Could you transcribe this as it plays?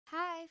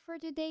for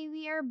today,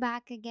 we are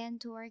back again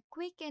to our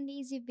quick and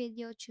easy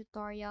video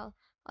tutorial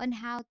on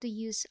how to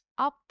use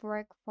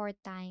Upwork for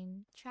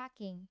time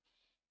tracking.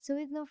 So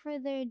with no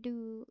further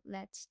ado,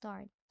 let's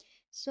start.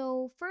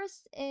 So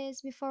first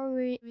is before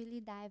we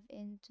really dive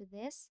into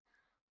this,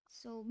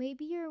 so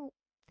maybe you're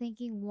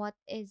thinking what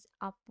is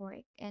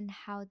Upwork and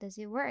how does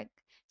it work?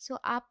 So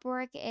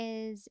Upwork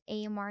is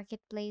a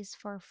marketplace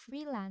for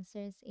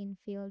freelancers in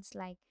fields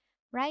like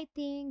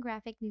writing,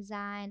 graphic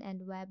design,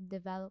 and web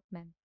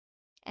development,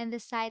 and the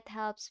site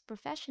helps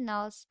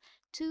professionals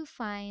to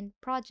find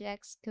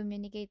projects,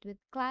 communicate with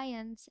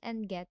clients,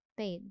 and get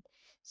paid.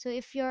 So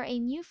if you're a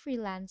new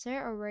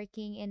freelancer or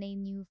working in a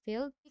new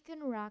field, you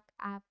can rack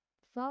up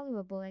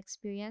valuable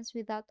experience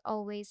without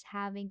always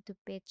having to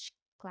pitch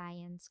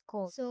clients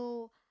cold.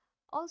 So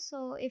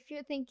also, if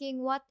you're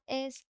thinking what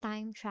is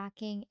time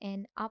tracking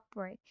in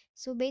Upwork,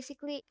 so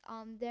basically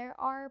there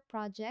are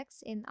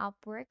projects in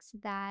Upworks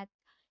that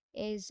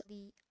is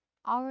the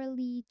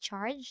hourly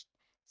charged.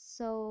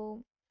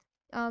 So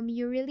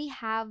you really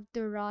have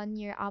to run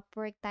your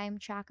Upwork time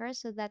tracker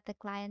so that the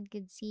client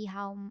could see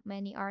how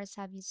many hours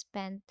have you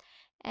spent,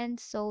 and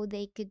so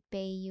they could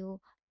pay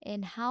you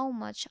and how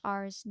much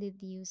hours did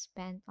you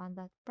spend on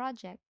that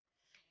project.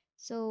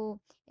 So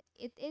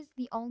it is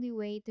the only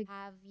way to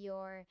have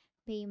your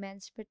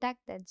payments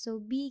protected. So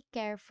be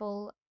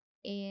careful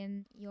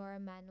in your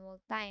manual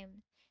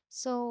time.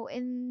 So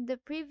in the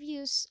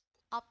previous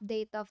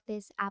update of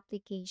this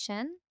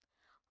application,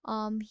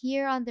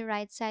 here on the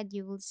right side,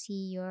 you will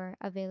see your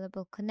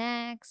available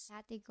connects,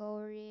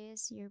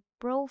 categories, your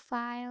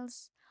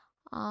profiles,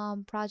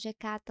 project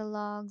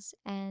catalogs,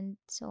 and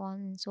so on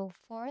and so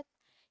forth.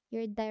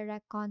 Your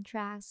direct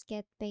contracts,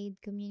 get paid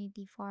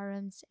community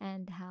forums,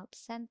 and help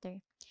center.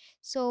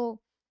 So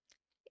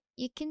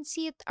you can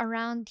see it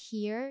around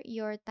here,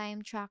 your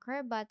time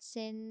tracker, but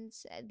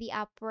since the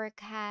Upwork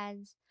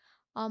has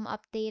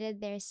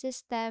updated their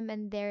system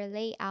and their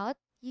layout,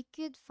 you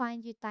could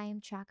find your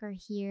time tracker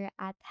here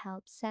at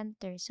Help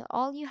Center. So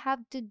all you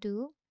have to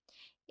do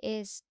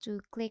is to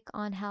click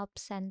on Help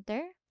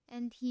Center.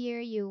 And here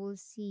you will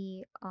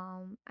see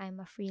I'm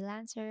a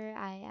freelancer,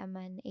 I am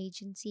an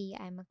agency,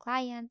 I'm a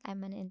client,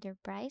 I'm an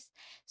enterprise.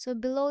 So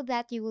below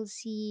that, you will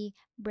see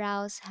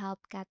browse help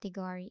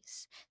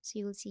categories. So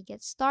you will see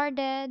get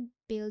started,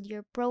 build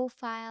your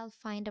profile,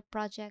 find a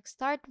project,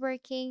 start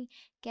working,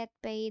 get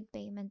paid,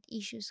 payment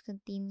issues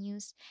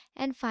continues,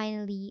 and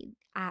finally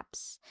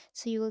apps.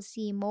 So you will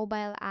see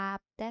mobile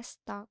app,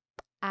 desktop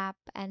app,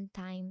 and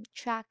time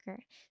tracker.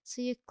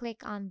 So you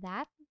click on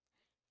that,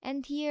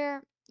 and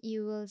here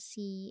you will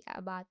see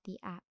about the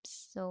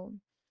apps. So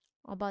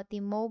about the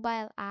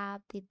mobile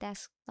app, the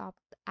desktop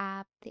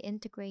app, the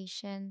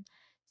integration.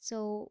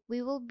 So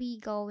we will be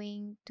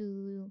going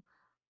to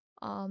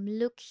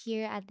look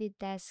here at the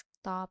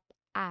desktop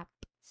app.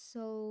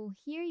 So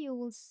here you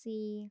will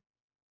see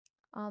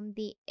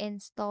the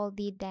install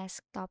the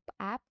desktop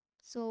app.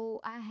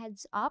 So a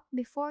heads up,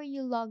 before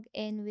you log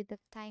in with the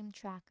time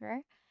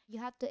tracker,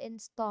 you have to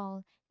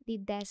install the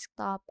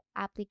desktop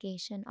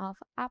application of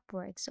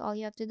Upwork. So all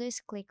you have to do is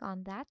click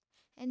on that.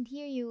 And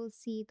here you will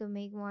see to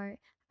make more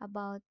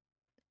about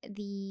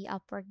the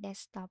Upwork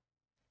desktop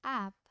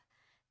app,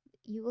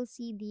 you will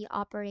see the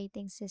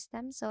operating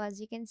system. So as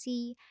you can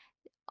see,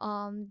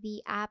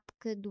 the app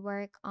could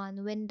work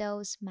on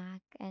Windows,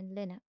 Mac, and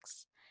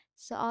Linux.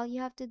 So all you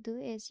have to do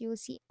is you will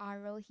see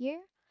arrow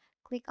here.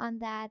 Click on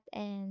that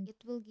and it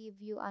will give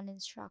you an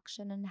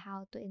instruction on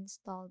how to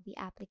install the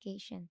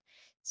application.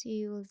 So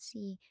you will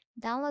see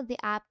download the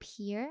app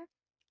here,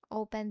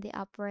 open the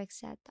Upwork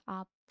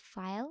setup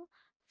file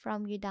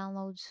from your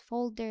downloads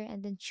folder,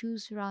 and then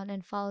choose run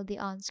and follow the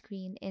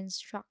on-screen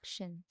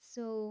instruction.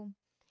 So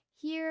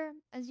here,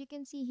 as you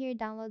can see here,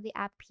 download the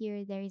app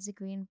here, there is a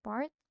green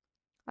part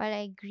or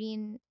like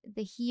green,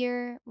 the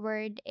here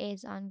word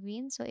is on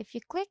green. So if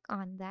you click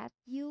on that,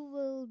 you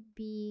will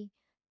be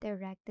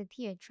directed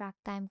here. Track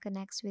time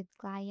connects with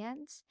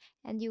clients,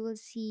 and you will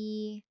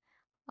see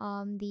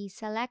the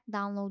select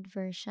download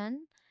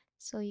version.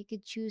 So you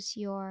could choose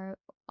your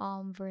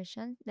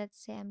version.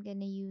 Let's say I'm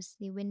gonna use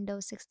the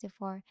Windows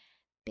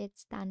 64-bit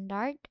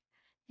standard,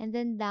 and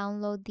then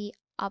download the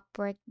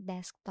Upwork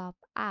desktop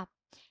app.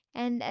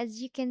 And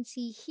as you can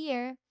see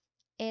here,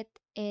 it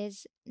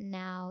is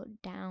now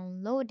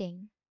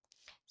downloading.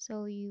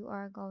 So you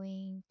are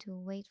going to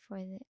wait for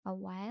a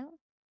while,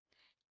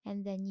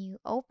 and then you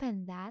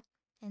open that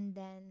and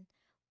then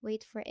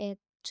wait for it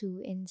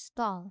to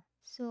install.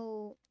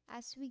 So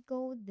as we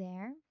go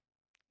there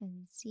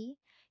and see,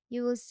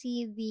 you will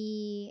see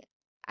the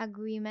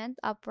agreement,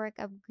 Upwork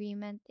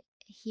agreement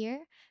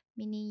here,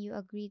 meaning you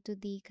agree to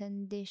the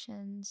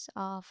conditions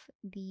of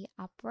the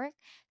Upwork.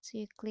 So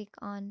you click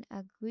on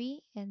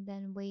agree and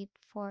then wait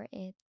for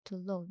it to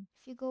load.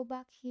 If you go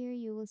back here,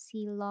 you will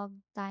see log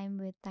time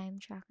with time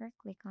tracker.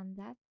 Click on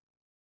that.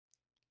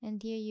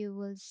 And here you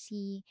will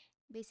see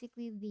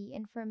basically the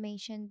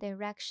information,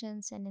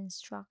 directions, and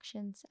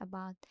instructions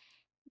about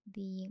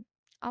the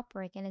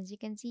Upwork. And as you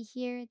can see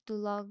here, to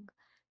log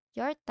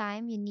your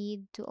time, you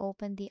need to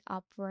open the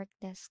Upwork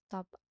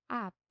desktop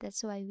app.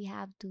 That's why we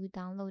have to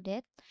download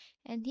it.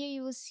 And here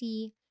you will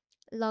see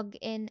log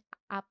in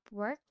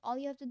Upwork. All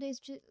you have to do is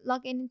just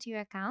log in into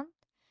your account.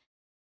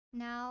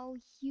 Now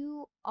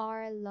you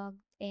are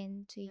logged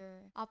into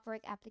your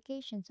Upwork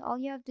application. So all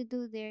you have to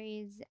do there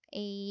is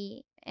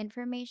a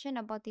information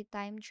about the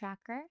time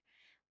tracker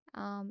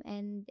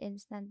and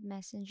instant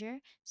messenger.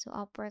 So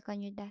Upwork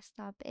on your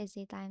desktop is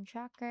a time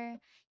tracker.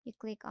 You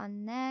click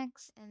on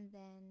next and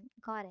then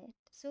got it.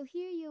 So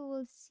here you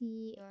will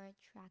see your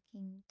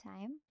tracking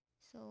time.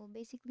 So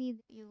basically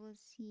you will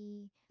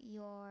see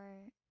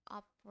your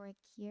Upwork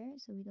here.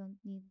 So we don't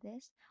need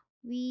this.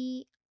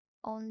 We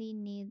only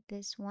need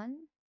this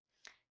one.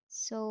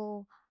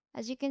 So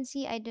as you can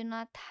see, I do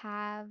not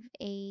have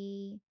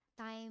a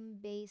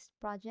time-based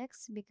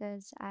projects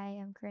because I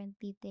am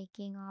currently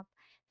taking up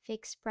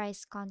fixed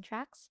price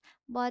contracts.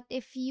 But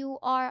if you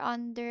are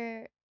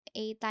under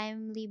a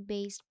timely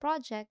based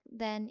project,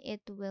 then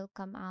it will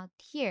come out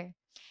here.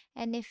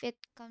 And if it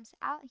comes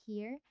out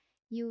here,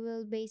 you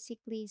will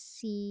basically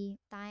see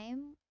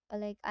time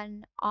like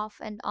an off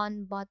and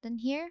on button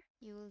here.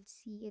 You will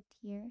see it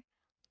here.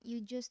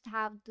 You just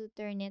have to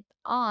turn it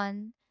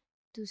on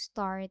to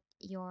start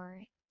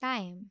your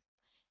time.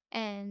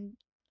 And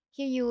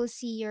here you will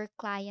see your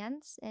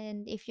clients.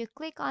 And if you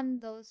click on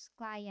those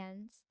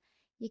clients,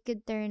 you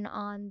could turn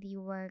on the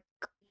work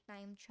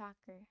time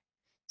tracker.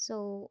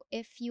 So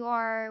if you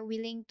are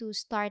willing to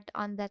start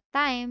on that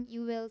time,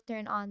 you will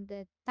turn on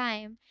the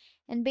time.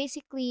 And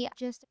basically,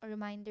 just a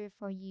reminder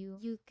for you,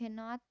 you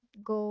cannot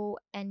go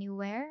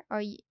anywhere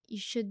or you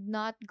should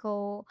not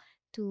go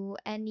to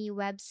any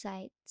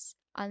websites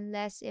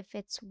unless if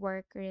it's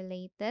work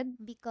related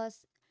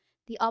because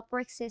the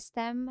Upwork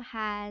system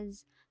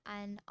has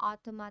an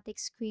automatic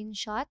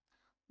screenshot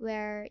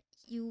where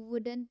you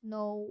wouldn't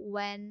know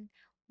when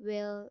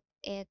will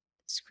it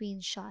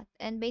screenshot.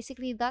 And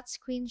basically that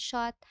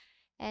screenshot,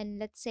 and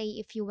let's say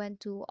if you went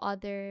to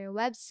other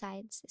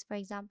websites, for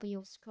example,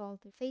 you scroll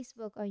through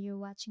Facebook or you're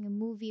watching a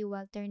movie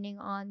while turning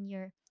on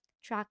your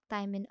track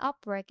time in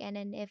Upwork, and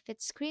then if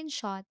it's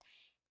screenshot,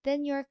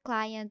 then your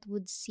client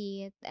would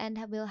see it and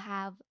will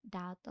have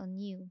doubt on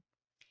you.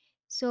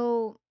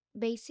 So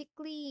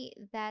basically,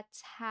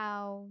 that's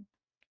how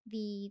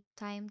the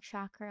time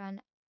tracker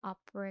on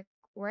Upwork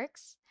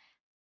works.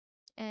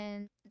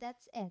 And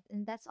that's it.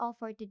 And that's all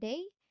for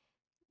today.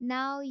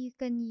 Now you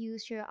can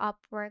use your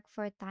Upwork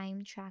for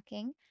time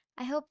tracking.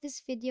 I hope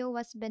this video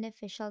was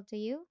beneficial to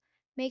you.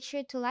 Make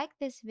sure to like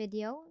this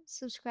video,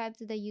 subscribe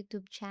to the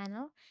YouTube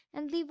channel,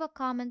 and leave a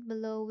comment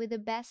below with the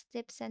best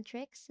tips and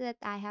tricks that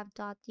I have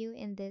taught you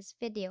in this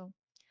video.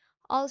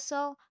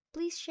 Also,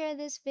 please share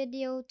this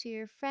video to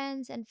your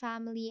friends and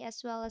family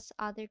as well as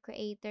other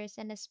creators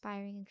and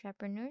aspiring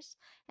entrepreneurs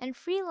and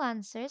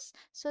freelancers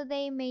so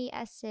they may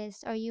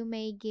assist or you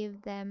may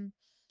give them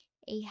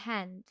a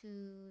hand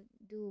to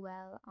do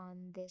well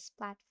on this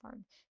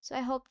platform. So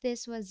I hope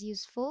this was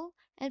useful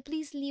and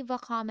please leave a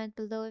comment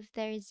below if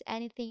there is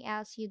anything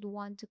else you'd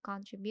want to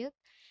contribute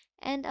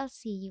and I'll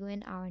see you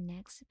in our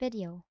next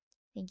video.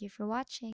 Thank you for watching.